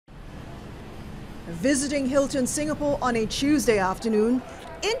Visiting Hilton Singapore on a Tuesday afternoon,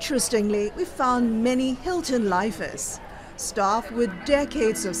 interestingly, we found many Hilton lifers, staff with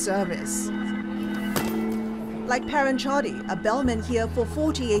decades of service. Like Paranchodi, a bellman here for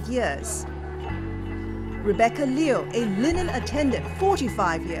 48 years. Rebecca Leo, a linen attendant,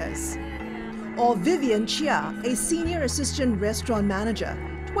 45 years. Or Vivian Chia, a senior assistant restaurant manager,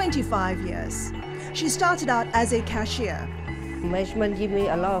 25 years. She started out as a cashier. Management gave me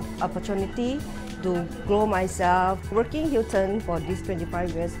a lot of opportunity to grow myself. Working Hilton for these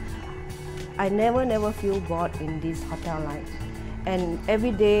 25 years, I never feel bored in this hotel life. And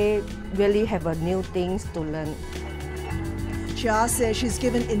every day really have a new things to learn. Chia says she's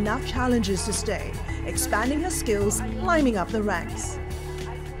given enough challenges to stay, expanding her skills, climbing up the ranks.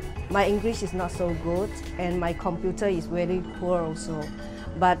 My English is not so good and my computer is very poor also.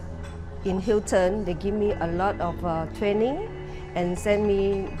 But in Hilton, they give me a lot of training and send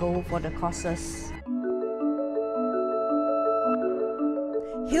me go for the courses.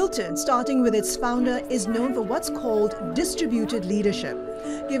 Hilton, starting with its founder, is known for what's called distributed leadership,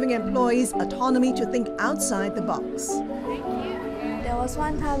 giving employees autonomy to think outside the box. There was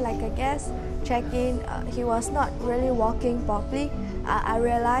one time, like a guest check-in, he was not really walking properly. I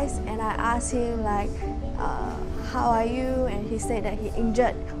realized and I asked him like, how are you? And he said that he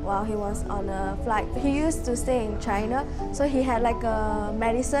injured while he was on a flight. He used to stay in China, so he had like a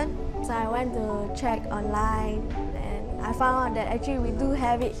medicine. So I went to check online and I found out that actually we do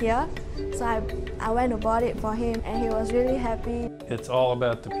have it here. So I went and bought it for him and he was really happy. It's all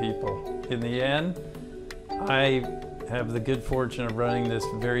about the people. In the end, I have the good fortune of running this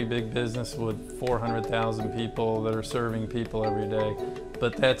very big business with 400,000 people that are serving people every day.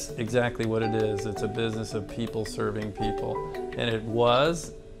 But that's exactly what it is. It's a business of people serving people. And it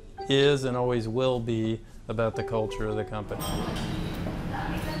was, is, and always will be about the culture of the company.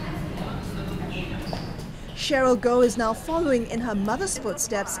 Cheryl Goh is now following in her mother's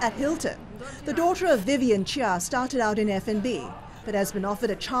footsteps at Hilton. The daughter of Vivian Chia started out in F&B, but has been offered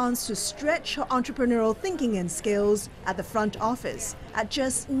a chance to stretch her entrepreneurial thinking and skills at the front office at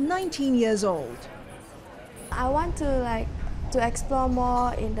just 19 years old. I want to explore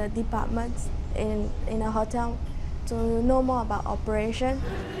more in the departments in a hotel to know more about operation.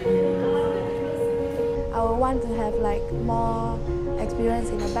 I would want to have more experience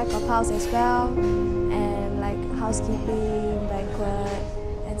in the back of house as well, and housekeeping, banquet,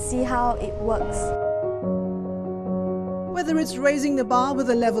 and see how it works. Whether it's raising the bar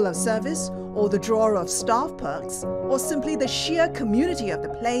with a level of service, or the draw of staff perks, or simply the sheer community of the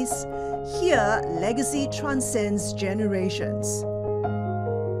place, here legacy transcends generations.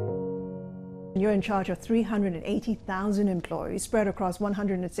 You're in charge of 380,000 employees spread across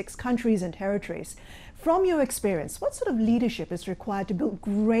 106 countries and territories. From your experience, what sort of leadership is required to build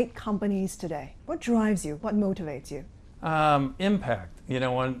great companies today? What drives you? What motivates you? Impact. You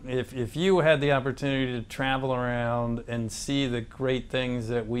know, if you had the opportunity to travel around and see the great things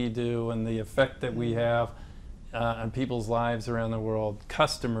that we do and the effect that we have on people's lives around the world,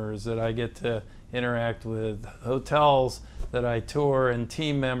 customers that I get to interact with, hotels that I tour, and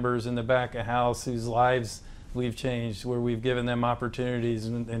team members in the back of house whose lives we've changed, where we've given them opportunities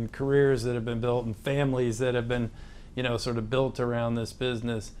and careers that have been built and families that have been, you know, sort of built around this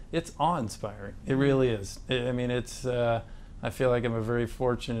business. It's awe-inspiring. It really is. I mean, it's, I feel like I'm a very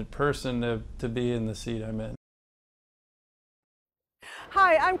fortunate person to be in the seat I'm in.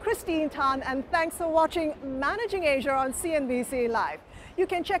 Hi, I'm Christine Tan, and thanks for watching Managing Asia on CNBC Live. You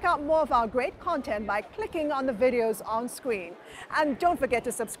can check out more of our great content by clicking on the videos on screen. And don't forget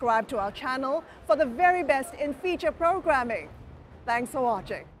to subscribe to our channel for the very best in feature programming. Thanks for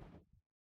watching.